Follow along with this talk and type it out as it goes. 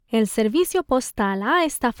El servicio postal ha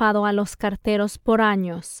estafado a los carteros por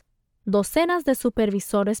años. Docenas de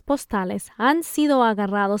supervisores postales han sido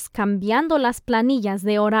agarrados cambiando las planillas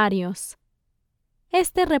de horarios.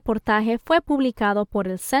 Este reportaje fue publicado por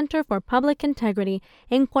el Center for Public Integrity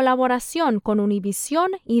en colaboración con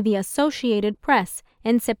Univision y The Associated Press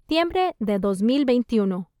en septiembre de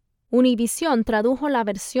 2021. Univision tradujo la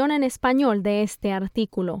versión en español de este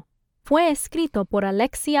artículo. Fue escrito por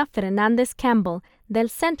Alexia Fernández Campbell del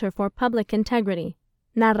Center for Public Integrity.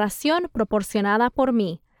 Narración proporcionada por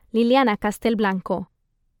mí, Liliana Castelblanco.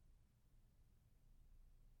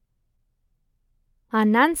 A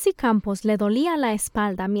Nancy Campos le dolía la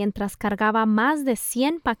espalda mientras cargaba más de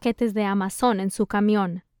 100 paquetes de Amazon en su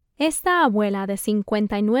camión. Esta abuela de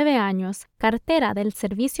 59 años, cartera del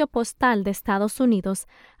Servicio Postal de Estados Unidos,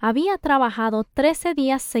 había trabajado 13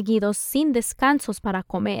 días seguidos sin descansos para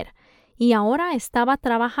comer y ahora estaba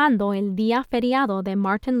trabajando el día feriado de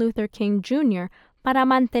Martin Luther King Jr. para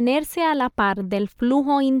mantenerse a la par del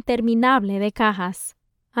flujo interminable de cajas.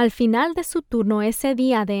 Al final de su turno ese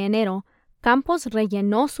día de enero, Campos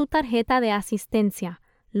rellenó su tarjeta de asistencia.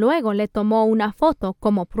 Luego le tomó una foto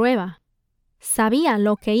como prueba. Sabía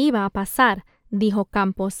lo que iba a pasar, dijo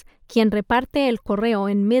Campos, quien reparte el correo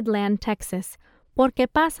en Midland, Texas, porque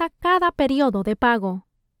pasa cada periodo de pago.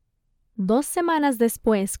 2 semanas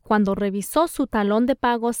después, cuando revisó su talón de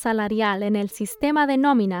pago salarial en el sistema de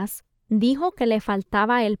nóminas, dijo que le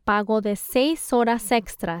faltaba el pago de 6 horas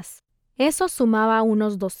extras. Eso sumaba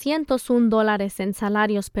unos $201 en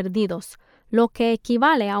salarios perdidos, lo que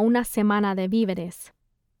equivale a una semana de víveres.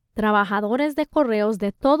 Trabajadores de correos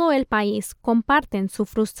de todo el país comparten su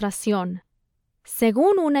frustración.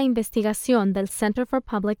 Según una investigación del Center for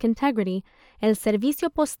Public Integrity, el servicio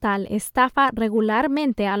postal estafa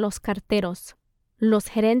regularmente a los carteros. Los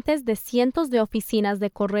gerentes de cientos de oficinas de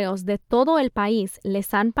correos de todo el país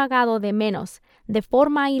les han pagado de menos, de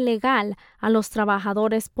forma ilegal, a los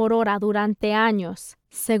trabajadores por hora durante años,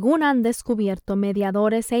 según han descubierto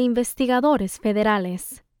mediadores e investigadores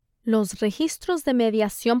federales. Los registros de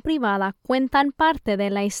mediación privada cuentan parte de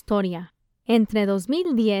la historia. Entre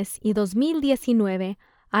 2010 y 2019,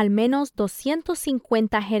 al menos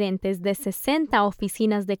 250 gerentes de 60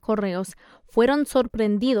 oficinas de correos fueron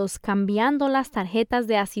sorprendidos cambiando las tarjetas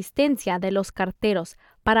de asistencia de los carteros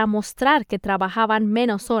para mostrar que trabajaban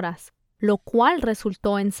menos horas, lo cual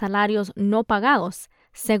resultó en salarios no pagados,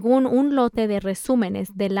 según un lote de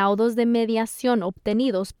resúmenes de laudos de mediación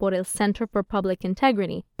obtenidos por el Center for Public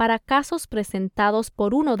Integrity para casos presentados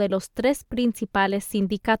por uno de los 3 principales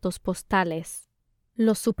sindicatos postales.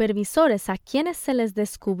 Los supervisores a quienes se les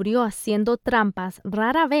descubrió haciendo trampas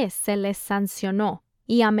rara vez se les sancionó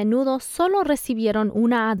y a menudo solo recibieron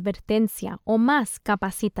una advertencia o más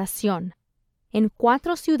capacitación. En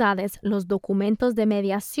 4 ciudades, los documentos de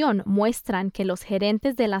mediación muestran que los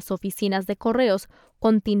gerentes de las oficinas de correos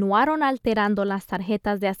continuaron alterando las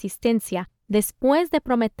tarjetas de asistencia después de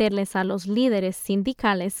prometerles a los líderes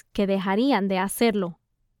sindicales que dejarían de hacerlo.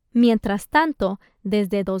 Mientras tanto,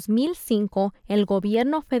 desde 2005, el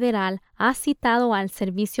gobierno federal ha citado al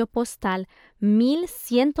servicio postal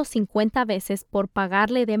 1,150 veces por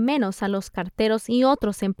pagarle de menos a los carteros y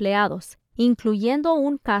otros empleados, incluyendo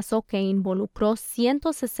un caso que involucró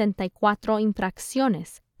 164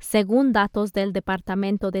 infracciones, según datos del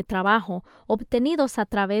Departamento de Trabajo obtenidos a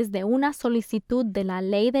través de una solicitud de la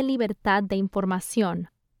Ley de Libertad de Información.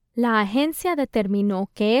 La agencia determinó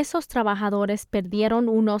que esos trabajadores perdieron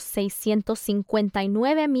unos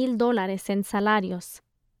 $659,000 en salarios,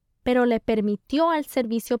 pero le permitió al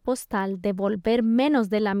servicio postal devolver menos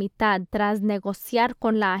de la mitad tras negociar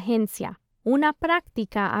con la agencia, una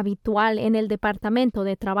práctica habitual en el Departamento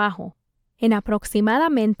de Trabajo. En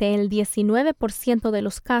aproximadamente el 19% de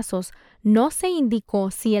los casos, no se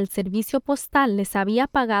indicó si el servicio postal les había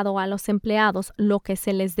pagado a los empleados lo que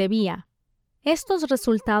se les debía. Estos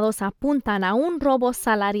resultados apuntan a un robo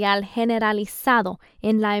salarial generalizado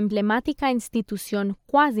en la emblemática institución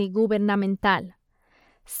cuasi gubernamental.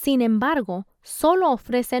 Sin embargo, solo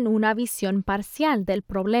ofrecen una visión parcial del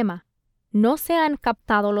problema. No se han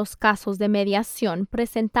captado los casos de mediación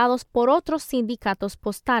presentados por otros sindicatos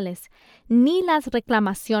postales, ni las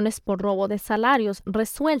reclamaciones por robo de salarios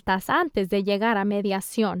resueltas antes de llegar a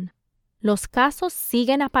mediación. Los casos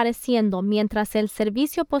siguen apareciendo mientras el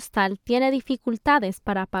servicio postal tiene dificultades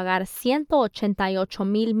para pagar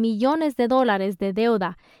 $188,000 millones de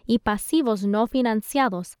deuda y pasivos no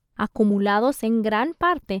financiados, acumulados en gran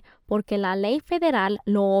parte porque la ley federal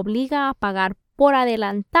lo obliga a pagar por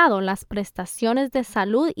adelantado las prestaciones de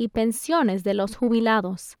salud y pensiones de los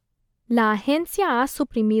jubilados. La agencia ha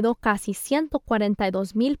suprimido casi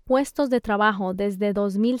 142,000 puestos de trabajo desde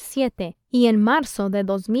 2007 y en marzo de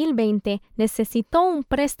 2020 necesitó un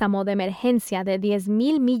préstamo de emergencia de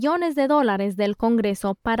 $10,000 millones del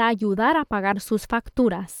Congreso para ayudar a pagar sus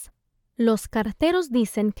facturas. Los carteros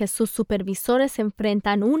dicen que sus supervisores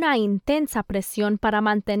enfrentan una intensa presión para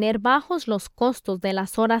mantener bajos los costos de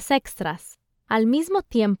las horas extras. Al mismo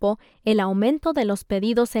tiempo, el aumento de los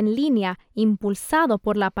pedidos en línea, impulsado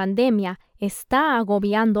por la pandemia, está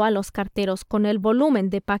agobiando a los carteros con el volumen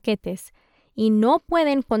de paquetes, y no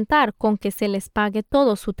pueden contar con que se les pague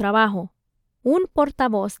todo su trabajo. Un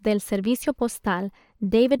portavoz del servicio postal,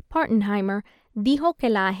 David Partenheimer, dijo que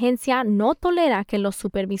la agencia no tolera que los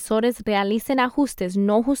supervisores realicen ajustes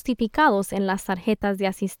no justificados en las tarjetas de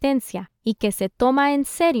asistencia y que se toma en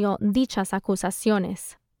serio dichas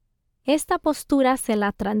acusaciones. Esta postura se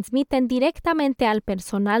la transmiten directamente al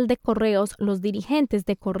personal de correos los dirigentes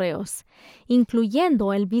de correos,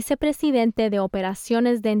 incluyendo el vicepresidente de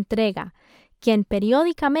operaciones de entrega, quien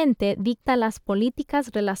periódicamente dicta las políticas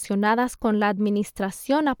relacionadas con la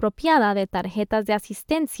administración apropiada de tarjetas de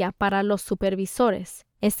asistencia para los supervisores,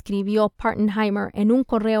 escribió Partenheimer en un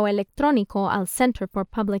correo electrónico al Center for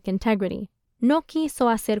Public Integrity. No quiso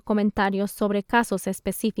hacer comentarios sobre casos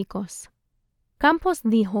específicos. Campos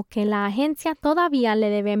dijo que la agencia todavía le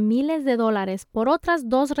debe miles de dólares por otras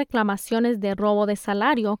 2 reclamaciones de robo de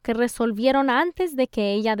salario que resolvieron antes de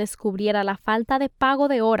que ella descubriera la falta de pago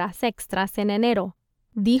de horas extras en enero.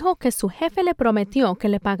 Dijo que su jefe le prometió que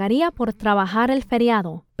le pagaría por trabajar el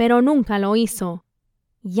feriado, pero nunca lo hizo.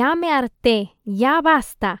 «Ya me harté, ya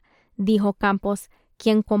basta», dijo Campos,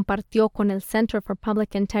 quien compartió con el Center for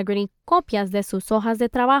Public Integrity copias de sus hojas de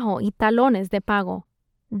trabajo y talones de pago.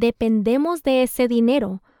 Dependemos de ese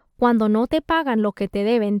dinero. Cuando no te pagan lo que te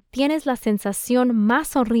deben, tienes la sensación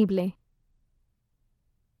más horrible.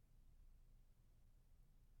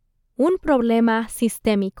 Un problema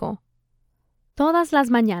sistémico. Todas las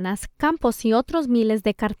mañanas, Campos y otros miles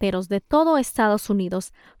de carteros de todo Estados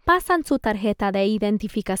Unidos pasan su tarjeta de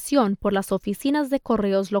identificación por las oficinas de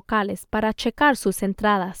correos locales para checar sus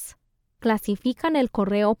entradas. Clasifican el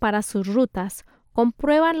correo para sus rutas,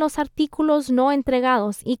 comprueban los artículos no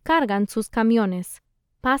entregados y cargan sus camiones.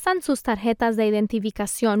 Pasan sus tarjetas de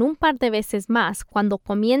identificación un par de veces más cuando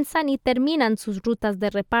comienzan y terminan sus rutas de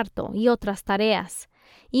reparto y otras tareas,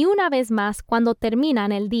 y una vez más cuando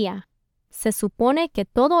terminan el día. Se supone que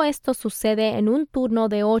todo esto sucede en un turno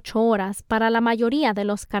de 8 horas para la mayoría de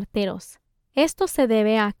los carteros. Esto se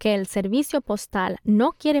debe a que el servicio postal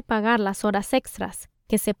no quiere pagar las horas extras,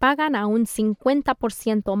 que se pagan a un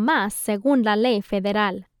 50% más según la ley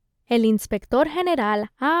federal. El inspector general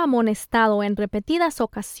ha amonestado en repetidas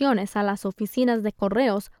ocasiones a las oficinas de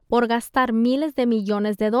correos por gastar miles de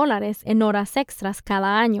millones de dólares en horas extras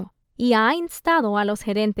cada año, y ha instado a los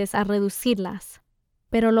gerentes a reducirlas.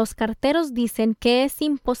 Pero los carteros dicen que es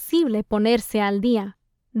imposible ponerse al día.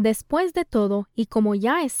 Después de todo, y como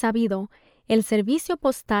ya es sabido, el servicio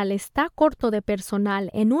postal está corto de personal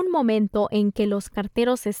en un momento en que los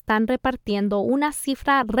carteros están repartiendo una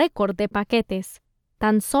cifra récord de paquetes.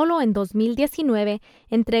 Tan solo en 2019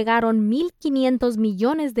 entregaron 1.500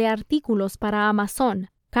 millones de artículos para Amazon,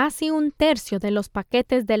 casi un tercio de los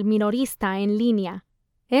paquetes del minorista en línea.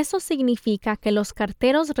 Eso significa que los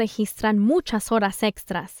carteros registran muchas horas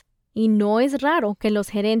extras, y no es raro que los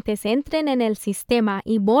gerentes entren en el sistema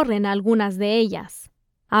y borren algunas de ellas.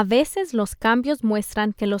 A veces los cambios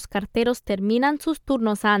muestran que los carteros terminan sus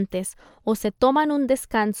turnos antes o se toman un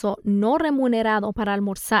descanso no remunerado para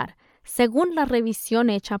almorzar, según la revisión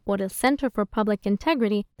hecha por el Center for Public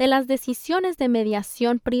Integrity de las decisiones de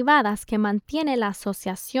mediación privadas que mantiene la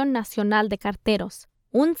Asociación Nacional de Carteros,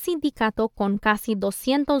 un sindicato con casi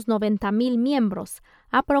 290,000 miembros,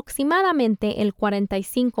 aproximadamente el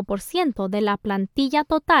 45% de la plantilla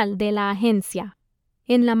total de la agencia.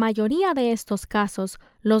 En la mayoría de estos casos,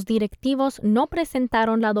 los directivos no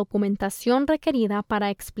presentaron la documentación requerida para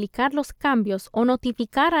explicar los cambios o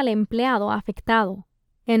notificar al empleado afectado.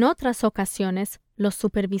 En otras ocasiones, los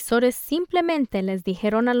supervisores simplemente les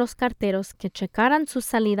dijeron a los carteros que checaran sus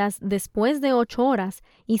salidas después de 8 horas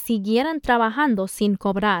y siguieran trabajando sin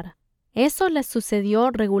cobrar. Eso les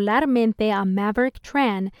sucedió regularmente a Maverick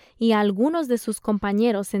Tran y a algunos de sus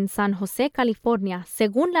compañeros en San José, California,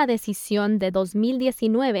 según la decisión de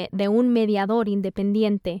 2019 de un mediador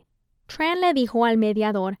independiente. Tran le dijo al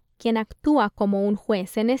mediador, quien actúa como un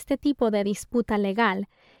juez en este tipo de disputa legal,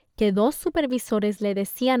 que 2 supervisores le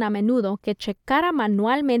decían a menudo que checara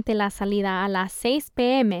manualmente la salida a las 6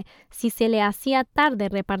 p.m. si se le hacía tarde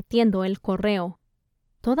repartiendo el correo.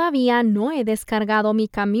 Todavía no he descargado mi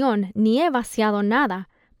camión ni he vaciado nada,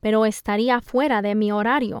 pero estaría fuera de mi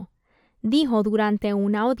horario, dijo durante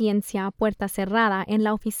una audiencia a puerta cerrada en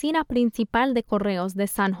la oficina principal de correos de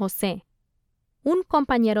San José. Un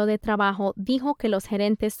compañero de trabajo dijo que los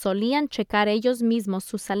gerentes solían checar ellos mismos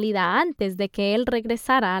su salida antes de que él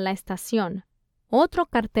regresara a la estación. Otro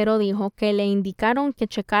cartero dijo que le indicaron que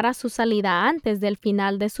checara su salida antes del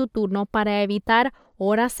final de su turno para evitar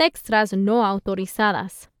horas extras no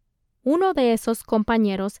autorizadas. Uno de esos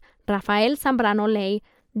compañeros, Rafael Zambrano Ley,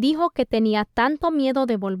 dijo que tenía tanto miedo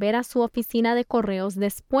de volver a su oficina de correos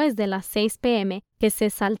después de las 6 p.m. que se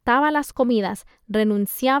saltaba las comidas,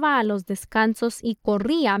 renunciaba a los descansos y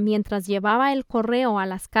corría mientras llevaba el correo a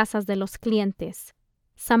las casas de los clientes.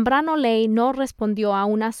 Zambrano Ley no respondió a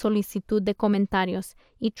una solicitud de comentarios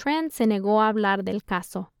y Tran se negó a hablar del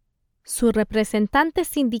caso. Su representante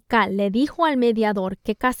sindical le dijo al mediador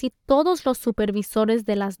que casi todos los supervisores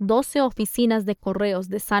de las 12 oficinas de correos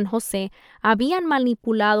de San José habían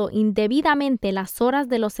manipulado indebidamente las horas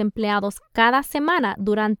de los empleados cada semana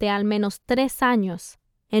durante al menos 3 años.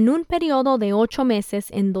 En un periodo de 8 meses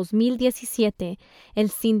en 2017, el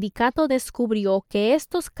sindicato descubrió que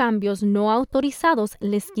estos cambios no autorizados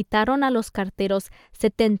les quitaron a los carteros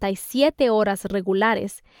 77 horas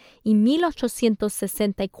regulares y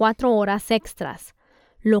 1,864 horas extras,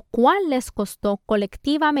 lo cual les costó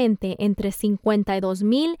colectivamente entre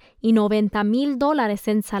 $52,000 y $90,000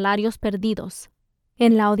 en salarios perdidos.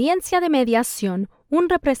 En la audiencia de mediación, un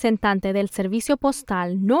representante del servicio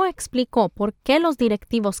postal no explicó por qué los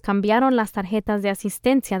directivos cambiaron las tarjetas de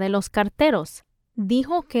asistencia de los carteros.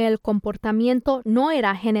 Dijo que el comportamiento no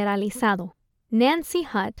era generalizado. Nancy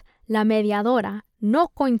Hutt, la mediadora, no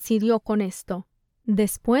coincidió con esto.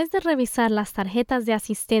 Después de revisar las tarjetas de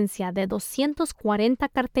asistencia de 240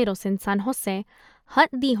 carteros en San José, Hutt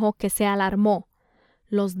dijo que se alarmó.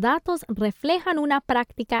 Los datos reflejan una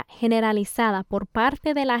práctica generalizada por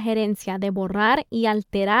parte de la gerencia de borrar y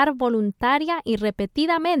alterar voluntaria y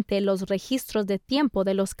repetidamente los registros de tiempo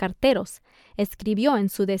de los carteros, escribió en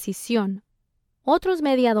su decisión. Otros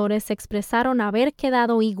mediadores expresaron haber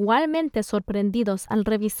quedado igualmente sorprendidos al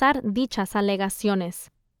revisar dichas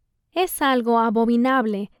alegaciones. Es algo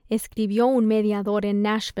abominable, escribió un mediador en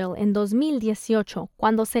Nashville en 2018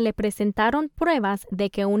 cuando se le presentaron pruebas de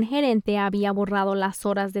que un gerente había borrado las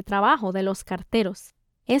horas de trabajo de los carteros.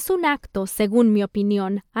 Es un acto, según mi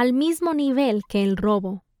opinión, al mismo nivel que el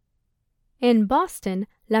robo. En Boston,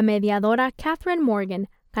 la mediadora Catherine Morgan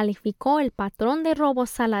calificó el patrón de robo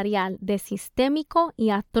salarial de sistémico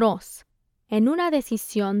y atroz. En una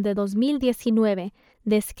decisión de 2019,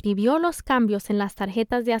 describió los cambios en las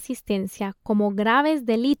tarjetas de asistencia como graves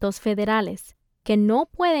delitos federales, que no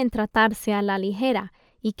pueden tratarse a la ligera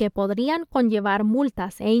y que podrían conllevar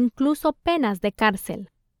multas e incluso penas de cárcel.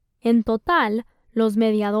 En total, los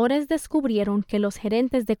mediadores descubrieron que los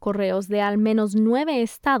gerentes de correos de al menos 9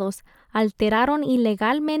 estados alteraron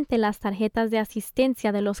ilegalmente las tarjetas de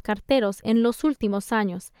asistencia de los carteros en los últimos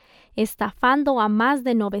años, estafando a más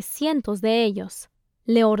de 900 de ellos.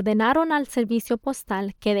 Le ordenaron al servicio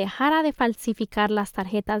postal que dejara de falsificar las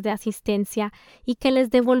tarjetas de asistencia y que les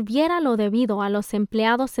devolviera lo debido a los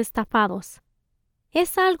empleados estafados.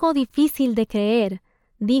 Es algo difícil de creer,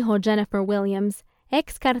 dijo Jennifer Williams,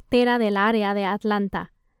 ex cartera del área de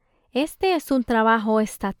Atlanta. Este es un trabajo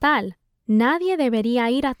estatal. Nadie debería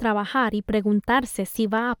ir a trabajar y preguntarse si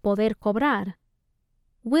va a poder cobrar.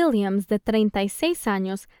 Williams, de 36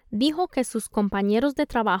 años, dijo que sus compañeros de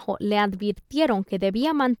trabajo le advirtieron que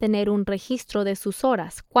debía mantener un registro de sus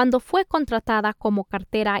horas cuando fue contratada como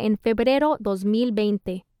cartera en febrero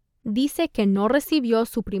 2020. Dice que no recibió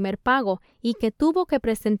su primer pago y que tuvo que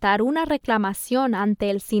presentar una reclamación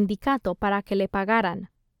ante el sindicato para que le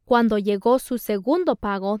pagaran. Cuando llegó su segundo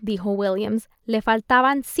pago, dijo Williams, le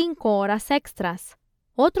faltaban 5 horas extras.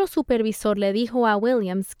 Otro supervisor le dijo a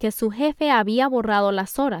Williams que su jefe había borrado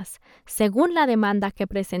las horas, según la demanda que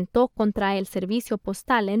presentó contra el servicio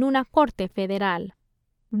postal en una corte federal.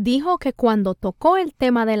 Dijo que cuando tocó el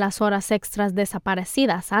tema de las horas extras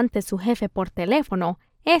desaparecidas ante su jefe por teléfono,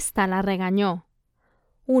 ésta la regañó.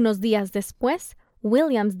 Unos días después,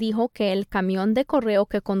 Williams dijo que el camión de correo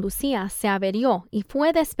que conducía se averió y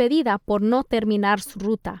fue despedida por no terminar su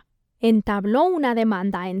ruta. Entabló una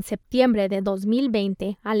demanda en septiembre de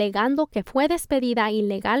 2020 alegando que fue despedida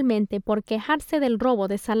ilegalmente por quejarse del robo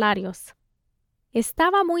de salarios.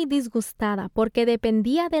 Estaba muy disgustada porque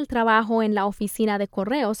dependía del trabajo en la oficina de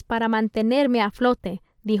correos para mantenerme a flote,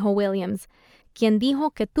 dijo Williams, quien dijo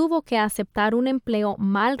que tuvo que aceptar un empleo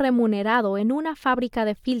mal remunerado en una fábrica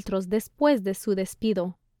de filtros después de su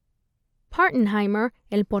despido. Partenheimer,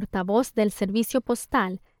 el portavoz del servicio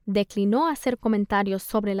postal, declinó hacer comentarios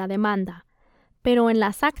sobre la demanda, Pero en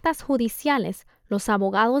las actas judiciales, los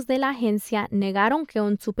abogados de la agencia negaron que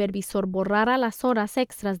un supervisor borrara las horas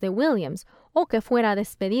extras de Williams o que fuera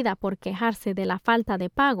despedida por quejarse de la falta de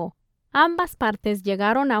pago. Ambas partes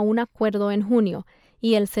llegaron a un acuerdo en junio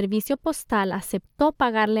y el servicio postal aceptó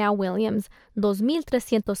pagarle a Williams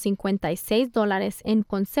 $2,356 en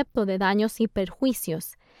concepto de daños y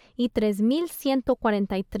perjuicios y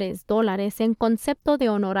 $3,143 en concepto de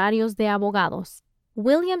honorarios de abogados.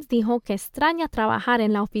 Williams dijo que extraña trabajar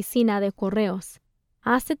en la oficina de correos.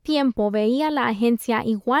 Hace tiempo veía la agencia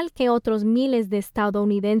igual que otros miles de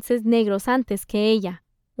estadounidenses negros antes que ella,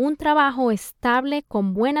 un trabajo estable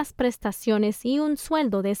con buenas prestaciones y un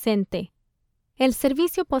sueldo decente. El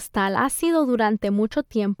servicio postal ha sido durante mucho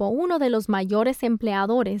tiempo uno de los mayores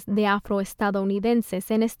empleadores de afroestadounidenses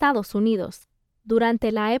en Estados Unidos.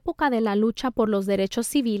 Durante la época de la lucha por los derechos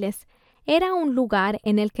civiles, era un lugar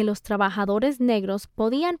en el que los trabajadores negros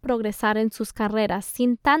podían progresar en sus carreras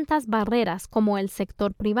sin tantas barreras como el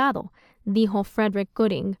sector privado, dijo Frederick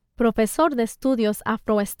Gooding, profesor de estudios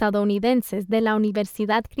afroestadounidenses de la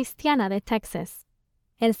Universidad Cristiana de Texas.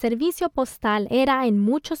 El servicio postal era en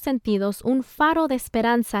muchos sentidos un faro de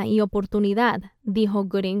esperanza y oportunidad, dijo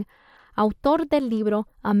Gooding, autor del libro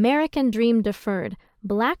American Dream Deferred,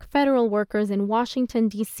 Black Federal Workers in Washington,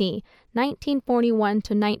 D.C.,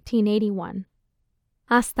 1941-1981.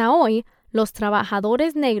 Hasta hoy, los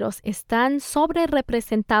trabajadores negros están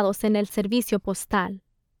sobrerepresentados en el servicio postal.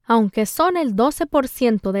 Aunque son el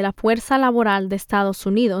 12% de la fuerza laboral de Estados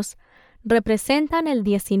Unidos, representan el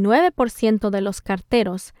 19% de los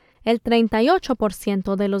carteros, el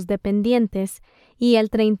 38% de los dependientes y el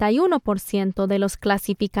 31% de los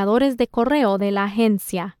clasificadores de correo de la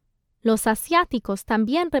agencia. Los asiáticos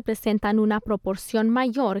también representan una proporción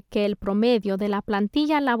mayor que el promedio de la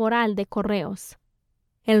plantilla laboral de correos.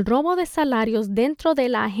 El robo de salarios dentro de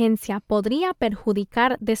la agencia podría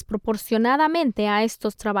perjudicar desproporcionadamente a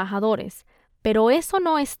estos trabajadores, pero eso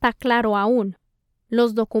no está claro aún.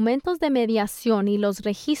 Los documentos de mediación y los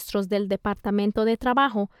registros del Departamento de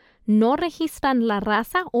Trabajo no registran la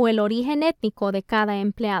raza o el origen étnico de cada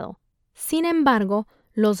empleado. Sin embargo,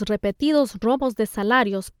 los repetidos robos de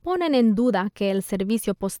salarios ponen en duda que el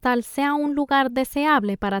servicio postal sea un lugar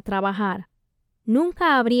deseable para trabajar.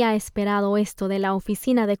 Nunca habría esperado esto de la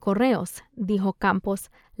oficina de correos, dijo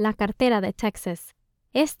Campos, la cartera de Texas.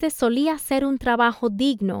 Este solía ser un trabajo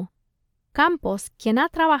digno. Campos, quien ha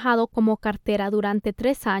trabajado como cartera durante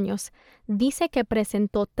 3 años, dice que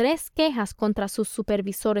presentó 3 quejas contra sus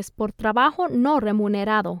supervisores por trabajo no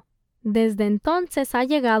remunerado. Desde entonces ha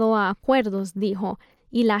llegado a acuerdos, dijo,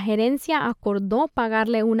 y la gerencia acordó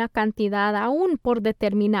pagarle una cantidad aún por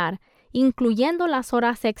determinar, incluyendo las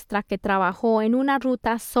horas extra que trabajó en una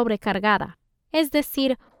ruta sobrecargada, es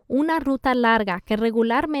decir, una ruta larga que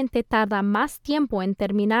regularmente tarda más tiempo en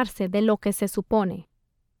terminarse de lo que se supone.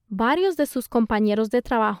 Varios de sus compañeros de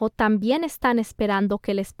trabajo también están esperando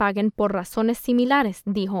que les paguen por razones similares,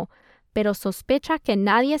 dijo, pero sospecha que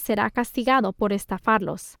nadie será castigado por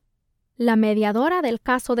estafarlos. La mediadora del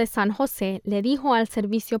caso de San José le dijo al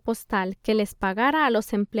servicio postal que les pagara a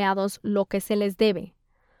los empleados lo que se les debe.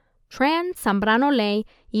 Tran, Zambrano Ley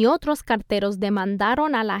y otros carteros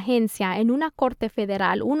demandaron a la agencia en una corte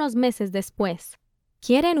federal unos meses después.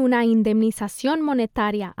 Quieren una indemnización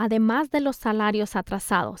monetaria además de los salarios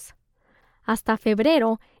atrasados. Hasta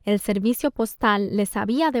febrero, el servicio postal les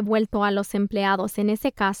había devuelto a los empleados en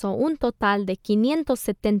ese caso un total de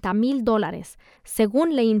 $570,000,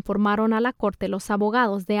 según le informaron a la corte los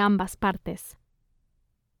abogados de ambas partes.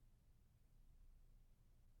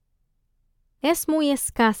 Es muy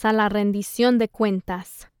escasa la rendición de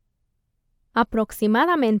cuentas.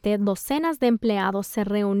 Aproximadamente docenas de empleados se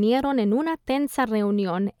reunieron en una tensa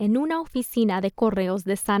reunión en una oficina de correos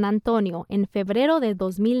de San Antonio en febrero de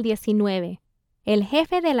 2019. El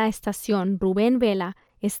jefe de la estación, Rubén Vela,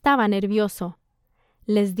 estaba nervioso.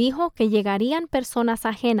 Les dijo que llegarían personas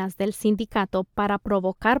ajenas del sindicato para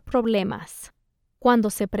provocar problemas. Cuando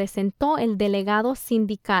se presentó el delegado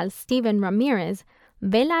sindical Steven Ramírez,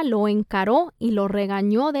 Vela lo encaró y lo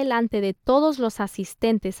regañó delante de todos los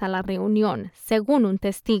asistentes a la reunión, según un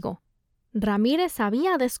testigo. Ramírez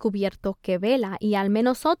había descubierto que Vela y al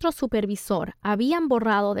menos otro supervisor habían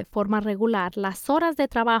borrado de forma regular las horas de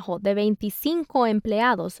trabajo de 25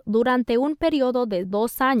 empleados durante un periodo de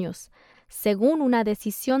 2 años, según una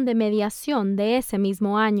decisión de mediación de ese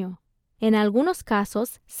mismo año. En algunos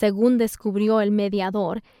casos, según descubrió el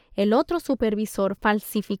mediador, el otro supervisor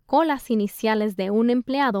falsificó las iniciales de un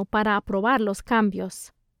empleado para aprobar los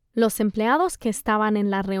cambios. Los empleados que estaban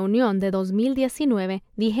en la reunión de 2019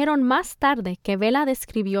 dijeron más tarde que Vela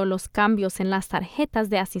describió los cambios en las tarjetas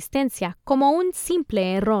de asistencia como un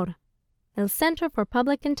simple error. El Center for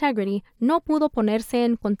Public Integrity no pudo ponerse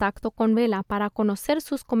en contacto con Vela para conocer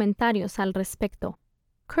sus comentarios al respecto.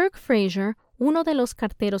 Kirk Frazier, uno de los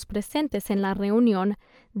carteros presentes en la reunión,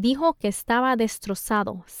 dijo que estaba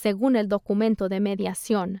destrozado, según el documento de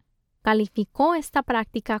mediación. Calificó esta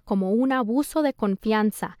práctica como un abuso de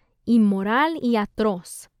confianza, inmoral y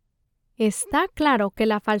atroz. Está claro que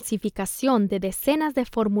la falsificación de decenas de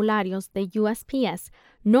formularios de USPS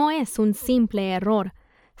no es un simple error,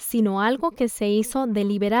 sino algo que se hizo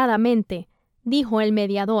deliberadamente, dijo el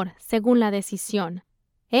mediador, según la decisión.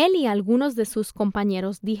 Él y algunos de sus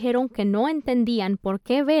compañeros dijeron que no entendían por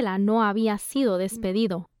qué Vela no había sido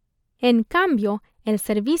despedido. En cambio, el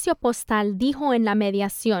servicio postal dijo en la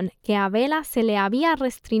mediación que a Vela se le había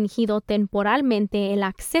restringido temporalmente el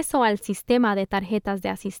acceso al sistema de tarjetas de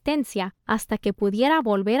asistencia hasta que pudiera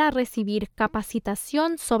volver a recibir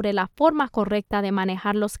capacitación sobre la forma correcta de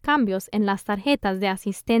manejar los cambios en las tarjetas de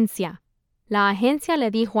asistencia. La agencia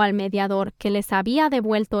le dijo al mediador que les había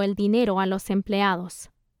devuelto el dinero a los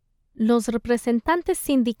empleados. Los representantes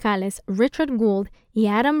sindicales Richard Gould y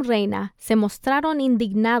Adam Reina se mostraron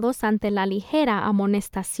indignados ante la ligera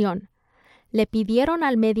amonestación. Le pidieron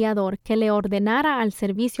al mediador que le ordenara al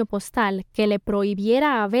servicio postal que le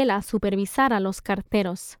prohibiera a Vela supervisar a los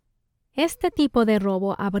carteros. Este tipo de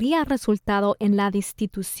robo habría resultado en la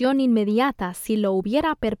destitución inmediata si lo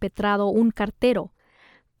hubiera perpetrado un cartero,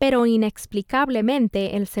 pero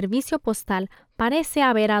inexplicablemente el servicio postal parece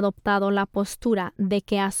haber adoptado la postura de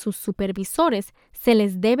que a sus supervisores se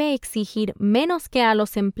les debe exigir menos que a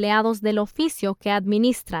los empleados del oficio que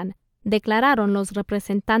administran, declararon los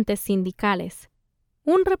representantes sindicales.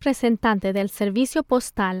 Un representante del servicio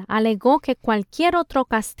postal alegó que cualquier otro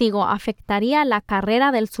castigo afectaría la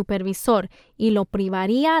carrera del supervisor y lo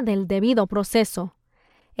privaría del debido proceso.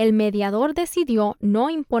 El mediador decidió no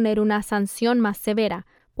imponer una sanción más severa,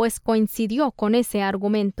 pues coincidió con ese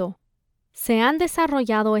argumento. Se han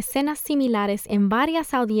desarrollado escenas similares en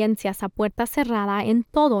varias audiencias a puerta cerrada en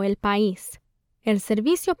todo el país. El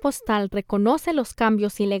servicio postal reconoce los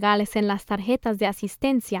cambios ilegales en las tarjetas de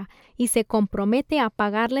asistencia y se compromete a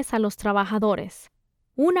pagarles a los trabajadores.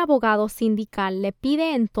 Un abogado sindical le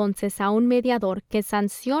pide entonces a un mediador que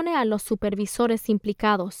sancione a los supervisores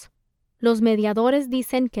implicados. Los mediadores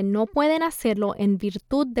dicen que no pueden hacerlo en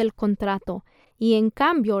virtud del contrato y en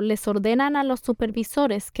cambio les ordenan a los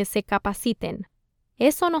supervisores que se capaciten.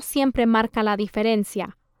 Eso no siempre marca la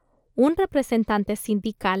diferencia. Un representante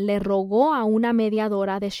sindical le rogó a una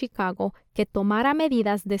mediadora de Chicago que tomara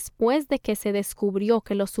medidas después de que se descubrió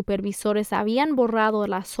que los supervisores habían borrado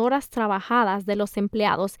las horas trabajadas de los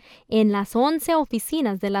empleados en las 11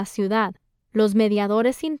 oficinas de la ciudad. Los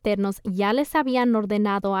mediadores internos ya les habían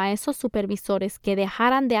ordenado a esos supervisores que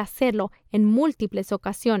dejaran de hacerlo en múltiples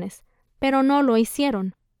ocasiones, pero no lo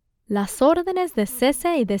hicieron. Las órdenes de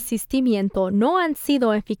cese y desistimiento no han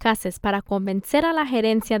sido eficaces para convencer a la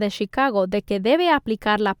gerencia de Chicago de que debe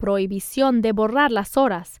aplicar la prohibición de borrar las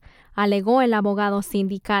horas, alegó el abogado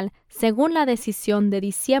sindical, según la decisión de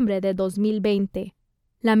diciembre de 2020.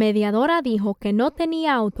 La mediadora dijo que no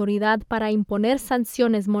tenía autoridad para imponer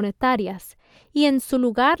sanciones monetarias y en su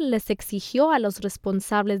lugar les exigió a los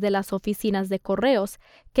responsables de las oficinas de correos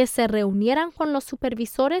que se reunieran con los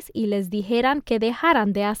supervisores y les dijeran que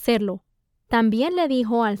dejaran de hacerlo. También le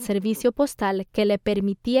dijo al servicio postal que le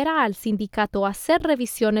permitiera al sindicato hacer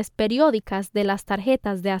revisiones periódicas de las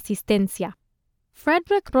tarjetas de asistencia.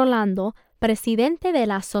 Frederick Rolando, presidente de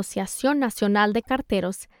la Asociación Nacional de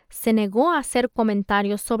Carteros, se negó a hacer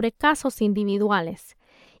comentarios sobre casos individuales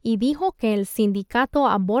y dijo que el sindicato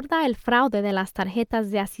aborda el fraude de las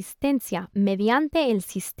tarjetas de asistencia mediante el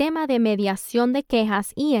sistema de mediación de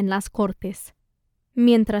quejas y en las cortes.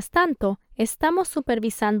 Mientras tanto, estamos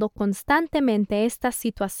supervisando constantemente estas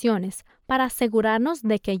situaciones para asegurarnos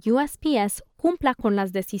de que USPS cumpla con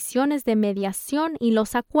las decisiones de mediación y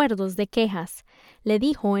los acuerdos de quejas, le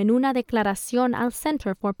dijo en una declaración al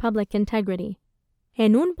Center for Public Integrity.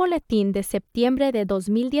 En un boletín de septiembre de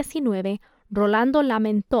 2019, Rolando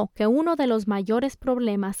lamentó que uno de los mayores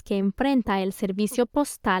problemas que enfrenta el servicio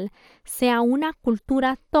postal sea una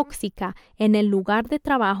cultura tóxica en el lugar de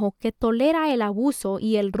trabajo que tolera el abuso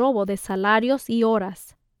y el robo de salarios y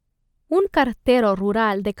horas. Un cartero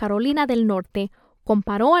rural de Carolina del Norte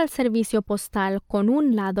comparó al servicio postal con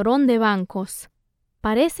un ladrón de bancos.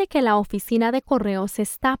 Parece que la oficina de correos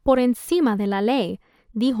está por encima de la ley,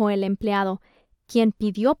 dijo el empleado, quien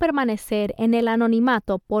pidió permanecer en el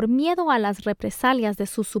anonimato por miedo a las represalias de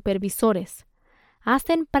sus supervisores.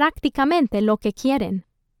 hacen prácticamente lo que quieren.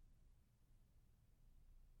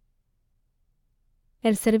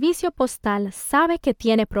 El servicio postal sabe que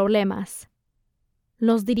tiene problemas.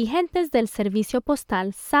 Los dirigentes del servicio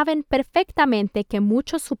postal saben perfectamente que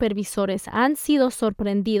muchos supervisores han sido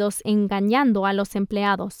sorprendidos engañando a los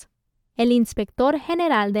empleados. El inspector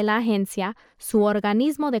general de la agencia, su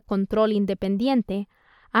organismo de control independiente,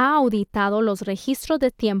 ha auditado los registros de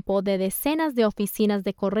tiempo de decenas de oficinas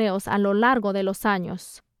de correos a lo largo de los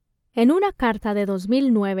años. En una carta de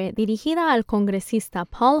 2009 dirigida al congresista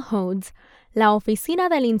Paul Hodes, la oficina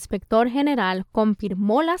del inspector general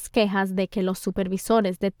confirmó las quejas de que los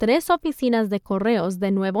supervisores de 3 oficinas de correos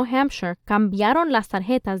de Nuevo Hampshire cambiaron las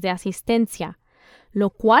tarjetas de asistencia, lo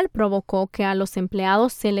cual provocó que a los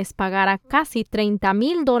empleados se les pagara casi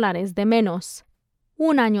 $30,000 de menos.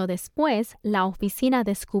 Un año después, la oficina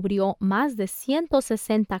descubrió más de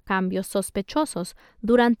 160 cambios sospechosos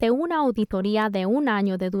durante una auditoría de 1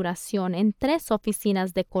 año de duración en 3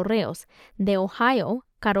 oficinas de correos de Ohio,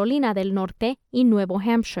 Carolina del Norte y Nuevo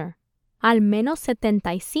Hampshire. Al menos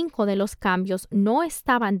 75 de los cambios no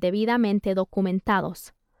estaban debidamente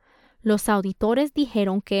documentados. Los auditores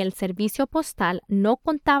dijeron que el servicio postal no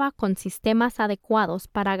contaba con sistemas adecuados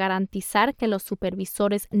para garantizar que los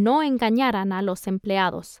supervisores no engañaran a los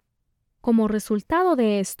empleados. Como resultado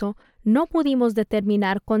de esto, no pudimos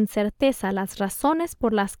determinar con certeza las razones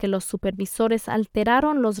por las que los supervisores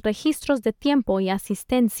alteraron los registros de tiempo y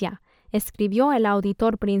asistencia, escribió el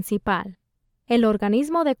auditor principal. El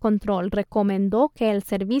organismo de control recomendó que el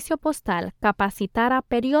servicio postal capacitara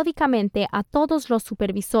periódicamente a todos los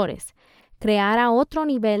supervisores, creara otro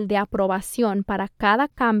nivel de aprobación para cada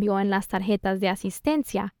cambio en las tarjetas de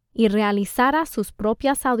asistencia y realizara sus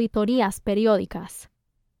propias auditorías periódicas.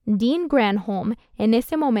 Dean Granholm, en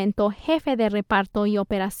ese momento jefe de reparto y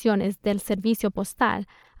operaciones del servicio postal,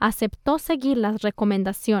 aceptó seguir las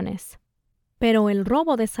recomendaciones. Pero el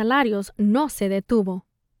robo de salarios no se detuvo.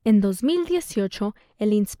 En 2018,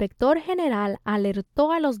 el inspector general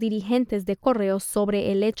alertó a los dirigentes de correos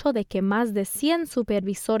sobre el hecho de que más de 100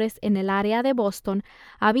 supervisores en el área de Boston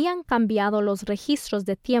habían cambiado los registros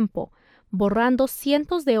de tiempo, borrando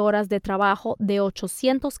cientos de horas de trabajo de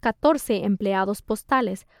 814 empleados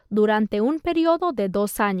postales durante un periodo de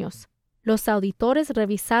 2 años. Los auditores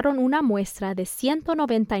revisaron una muestra de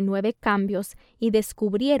 199 cambios y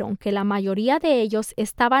descubrieron que la mayoría de ellos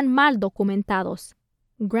estaban mal documentados.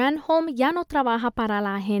 Granholm ya no trabaja para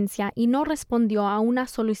la agencia y no respondió a una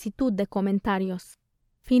solicitud de comentarios.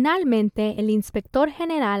 Finalmente, el inspector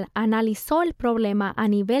general analizó el problema a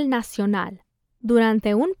nivel nacional.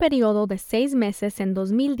 Durante un periodo de 6 meses en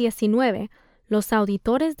 2019, los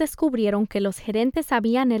auditores descubrieron que los gerentes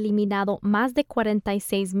habían eliminado más de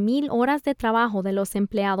 46,000 horas de trabajo de los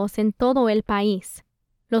empleados en todo el país.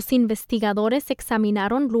 Los investigadores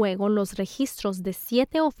examinaron luego los registros de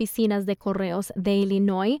 7 oficinas de correos de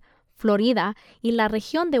Illinois, Florida y la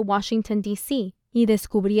región de Washington, D.C., y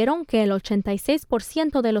descubrieron que el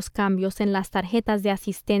 86% de los cambios en las tarjetas de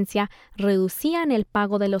asistencia reducían el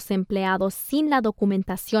pago de los empleados sin la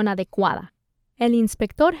documentación adecuada. El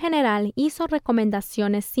inspector general hizo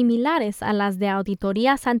recomendaciones similares a las de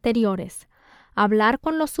auditorías anteriores: hablar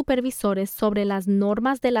con los supervisores sobre las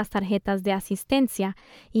normas de las tarjetas de asistencia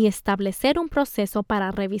y establecer un proceso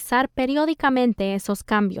para revisar periódicamente esos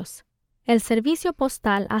cambios. El servicio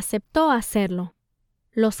postal aceptó hacerlo.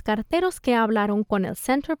 Los carteros que hablaron con el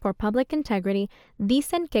Center for Public Integrity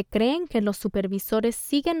dicen que creen que los supervisores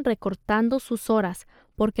siguen recortando sus horas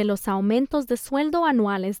porque los aumentos de sueldo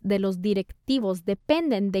anuales de los directivos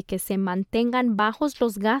dependen de que se mantengan bajos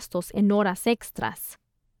los gastos en horas extras.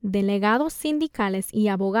 Delegados sindicales y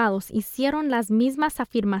abogados hicieron las mismas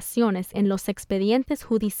afirmaciones en los expedientes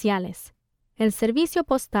judiciales. El servicio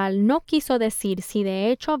postal no quiso decir si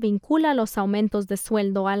de hecho vincula los aumentos de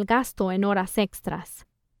sueldo al gasto en horas extras.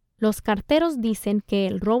 Los carteros dicen que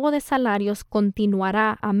el robo de salarios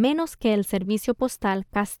continuará a menos que el servicio postal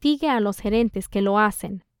castigue a los gerentes que lo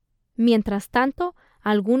hacen. Mientras tanto,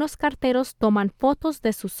 algunos carteros toman fotos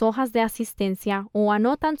de sus hojas de asistencia o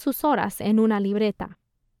anotan sus horas en una libreta.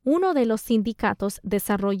 Uno de los sindicatos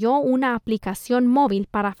desarrolló una aplicación móvil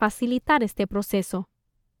para facilitar este proceso.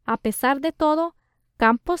 A pesar de todo,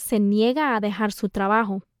 Campos se niega a dejar su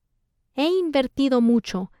trabajo. «He invertido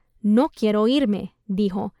mucho. No quiero irme»,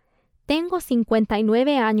 dijo. «Tengo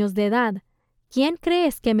 59 años de edad. ¿Quién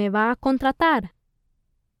crees que me va a contratar?»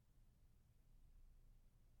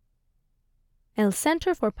 El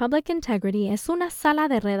Center for Public Integrity es una sala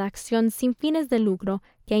de redacción sin fines de lucro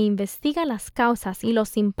que investiga las causas y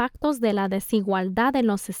los impactos de la desigualdad en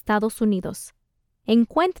los Estados Unidos.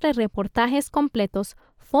 Encuentre reportajes completos,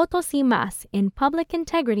 fotos y más en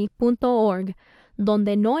publicintegrity.org,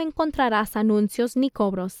 donde no encontrarás anuncios ni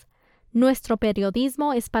cobros. Nuestro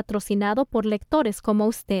periodismo es patrocinado por lectores como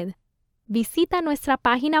usted. Visita nuestra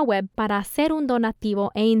página web para hacer un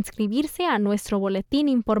donativo e inscribirse a nuestro boletín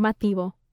informativo.